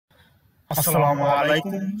আসসালামু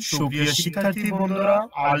আলাইকুম সুপ্রিয় শিক্ষার্থী বন্ধুরা,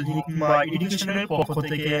 আল হিকমা এডুকেশনের পক্ষ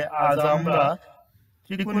থেকে আজ আমরা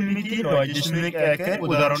ত্রিকোণমিতি ৯.১ এর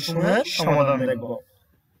উদাহরণসমূহের সমাধান দেখব।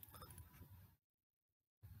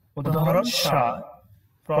 উদাহরণ ৭,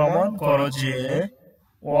 প্রমাণ করো যে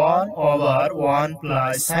 1/1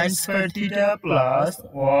 plus sin square theta plus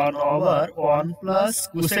 1/1 plus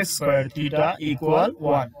cosec square theta equal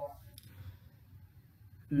 1।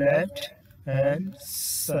 Left hand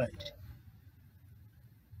side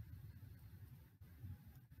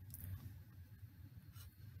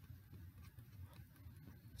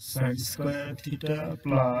sin square theta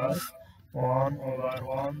plus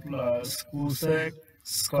 1/1 plus cosec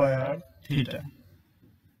square theta.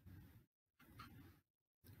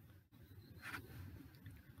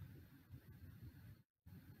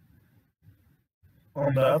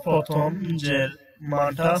 আমরা প্রথম যে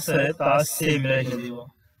মানটা আছে তা সেম রেখে দিব।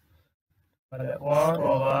 তাহলে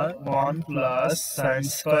 1/1 plus sin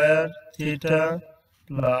square theta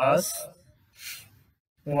plus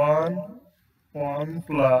 1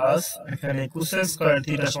 plus এখানে cosec স্কয়ার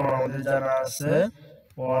থিটা সমান আমাদের জানা আছে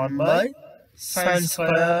 1/sin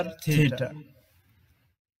square theta.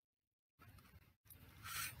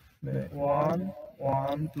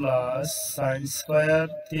 1 plus sin square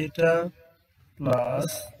theta plus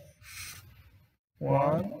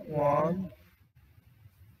 1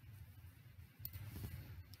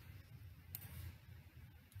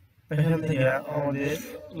 এখান থেকে আমাদের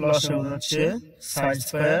লসাগু হচ্ছে sin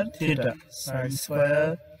স্কয়ার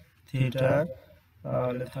থিটা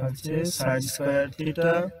তাহলে থাকছে sin স্কয়ার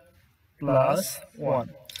থিটা প্লাস 1।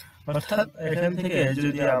 অর্থাৎ এখান থেকে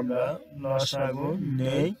যদি আমরা লসাগু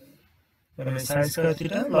নেই তাহলে sin স্কয়ার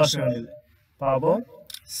থিটা লসাগু নিলে পাবো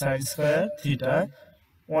sin স্কয়ার থিটা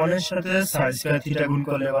 1 এর সাথে sin স্কয়ার থিটা গুণ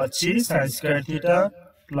করলে পাচ্ছি sin স্কয়ার থিটা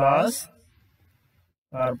প্লাস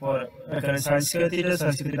তারপর এখানে sin স্কয়ার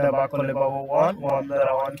থিটা ভাগ করলে পাবো 1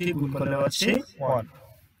 দ্বারা 1 কে গুণ করলে পাচ্ছি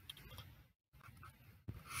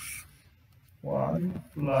 1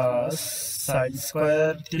 plus sin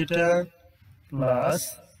square theta plus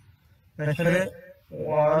এখানে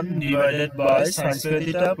 1 divided by sin square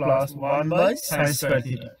theta plus 1/sin square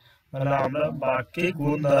theta. তাহলে আমরা ভাগকে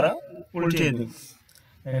গুণ দ্বারা উল্টিয়ে দেব।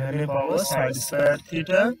 এখানে পাবো sin square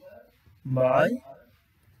theta by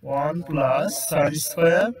 1 plus sin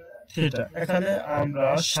square theta. এখানে আমরা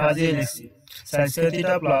সাজিয়ে লিখছি sin স্কয়ার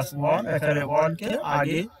থিটা প্লাস 1, এখানে 1 কে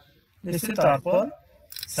আগে লিখছি তারপর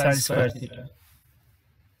sin square theta.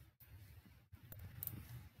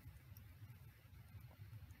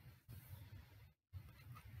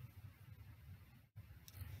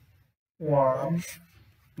 One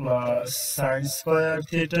plus sin square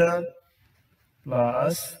theta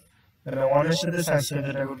plus 1 এর সাথে sin স্কয়ার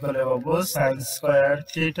থিটা গুণ করলে পাবো sin square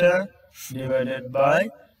theta divided by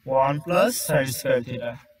 1 plus sin square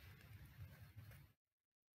theta.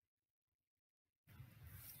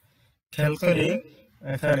 খেয়াল করি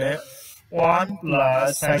এখানে 1 plus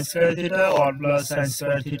sin square theta 1 plus sin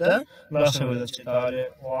square theta লসাগু হয়ে যাচ্ছে। তাহলে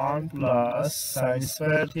 1 প্লাস sin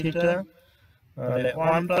স্কয়ার থিটা তাহলে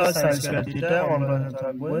 1 plus sin square theta 1 plus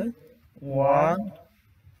থাকবে 1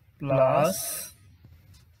 প্লাস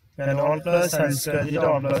এখানে 1 plus sin square theta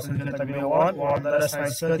 1 plus sin square থাকবে 1 দ্বারা sin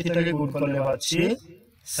স্কয়ার থিটাকে গুণ করলে পাচ্ছি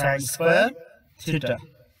sin স্কয়ার থিটা।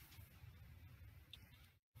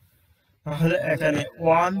 তাহলে এখানে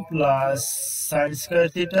 1 plus sin square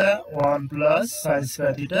theta 1 plus sin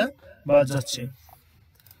square theta বাদ যাচ্ছে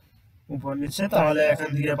উপর নিচে। তাহলে এখান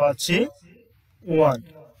থেকে পাচ্ছি 1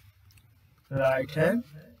 right hand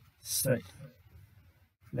side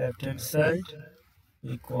left hand side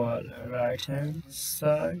equal right hand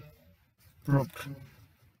side proved.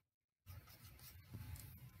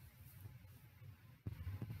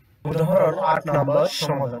 উদাহরণ 8 নম্বর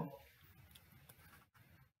সমাধান।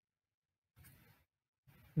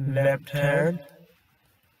 left hand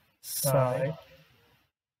side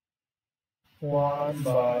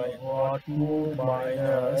 1/2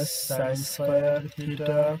 minus sin square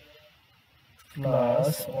theta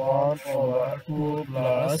plus 1/2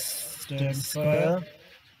 plus tan square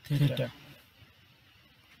theta.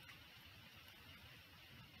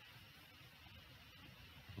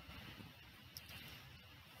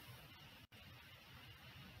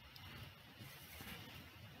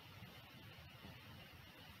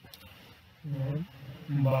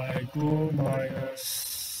 By 2 minus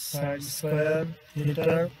sin square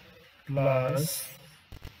theta plus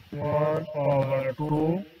 1/2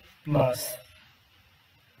 plus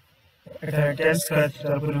এখানে tan স্কয়ার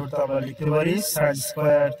থিটার পরিবর্তে আমরা লিখতে পারি sin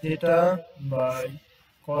square theta by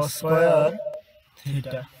cos square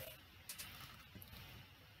theta.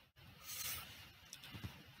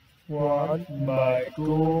 1 by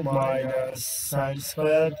 2 minus sin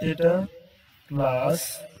square theta plus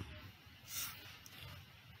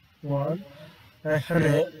 1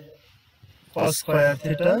 এখানে cos square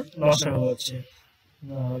theta লসাগু হচ্ছে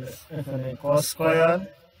তাহলে এখানে cos square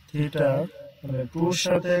theta মানে 2 এর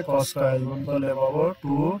সাথে cos square গুণ করলে পাবো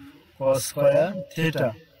 2 cos square theta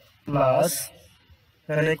plus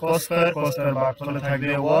এখানে cos square ভাগ করলে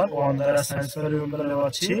থাকবে 1 দ্বারা sin square গুণ করলে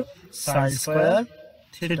পাচ্ছি sin square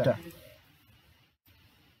theta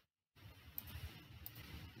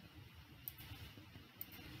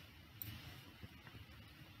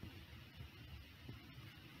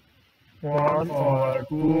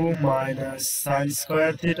 1/2 minus sin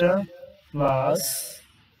square theta plus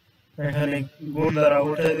এখানে গুণ দ্বারা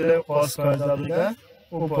উঠে দিলে cos square যাবে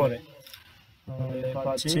উপরে তাহলে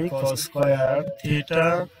পাচ্ছি cos square theta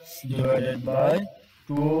divided by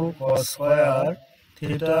 2 cos square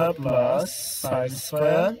theta plus sin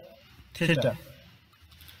square theta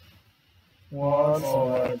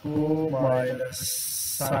 1/2 minus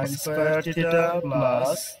sin square theta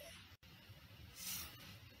plus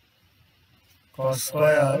cos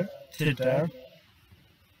square theta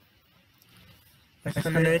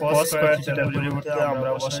এখানে cos square theta পরিবর্তে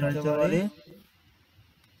আমরা বসাই দিতে পারি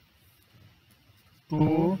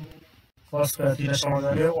 2 cos square theta সমান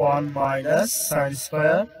হবে 1 minus sin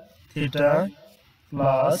square theta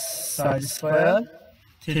plus sin square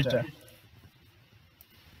theta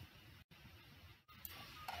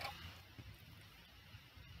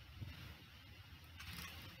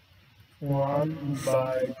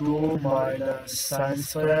 1/2 minus sin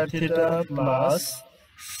square theta plus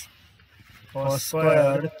cos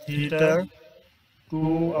square theta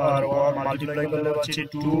 2 আর 1 multiply করলে পাচ্ছি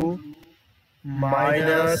 2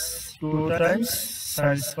 minus 2 times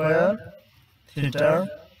sin square theta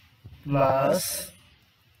plus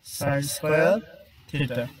sin square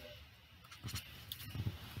theta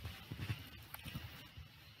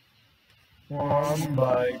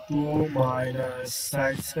 1/2 minus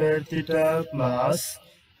sin square theta plus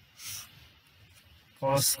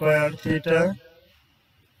cos square theta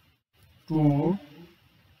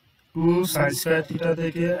 2 sin square theta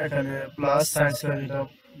থেকে এখানে plus sin square theta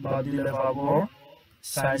বাদ দিলে পাবো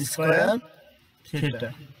sin square theta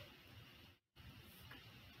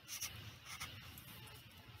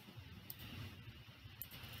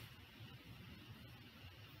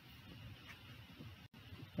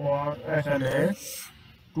 1 এখানে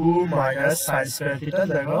 2 minus sin square theta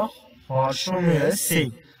দেখো হর সময়ে same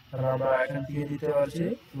আর আমরা এখান থেকে দিতে পারছি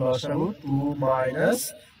লসাগু 2 minus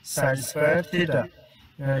sin square theta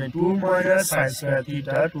এখানে 2 minus sin square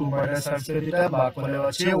theta 2 minus sin square theta ভাগ করলে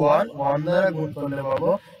পাচ্ছি 1 দ্বারা গুণ করলে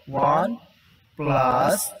পাবো 1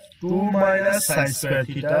 plus 2 minus sin square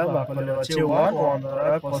theta ভাগ করলে পাচ্ছি 1 দ্বারা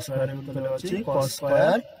cos square গুণ করলে পাচ্ছি cos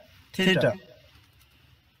square theta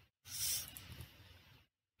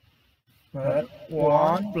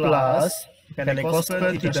 1 plus এখানে cos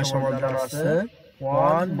square theta সমাধান আছে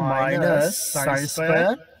 1 minus sin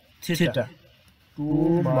square theta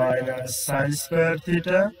 2 minus sin square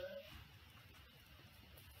theta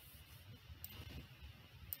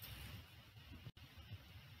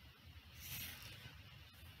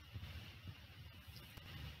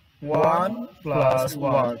 1 plus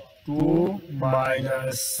 1 2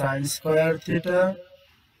 minus sin square theta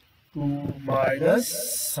 2 minus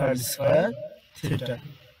sin square theta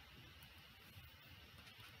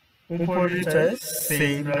উপরে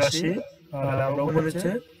সেম রাশি আর আমরা উপরে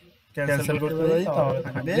ক্যান্সেল করতে পারি তাহলে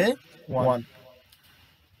থাকবে 1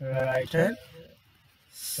 right hand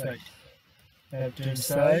side left hand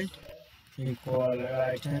side equal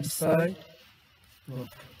right hand side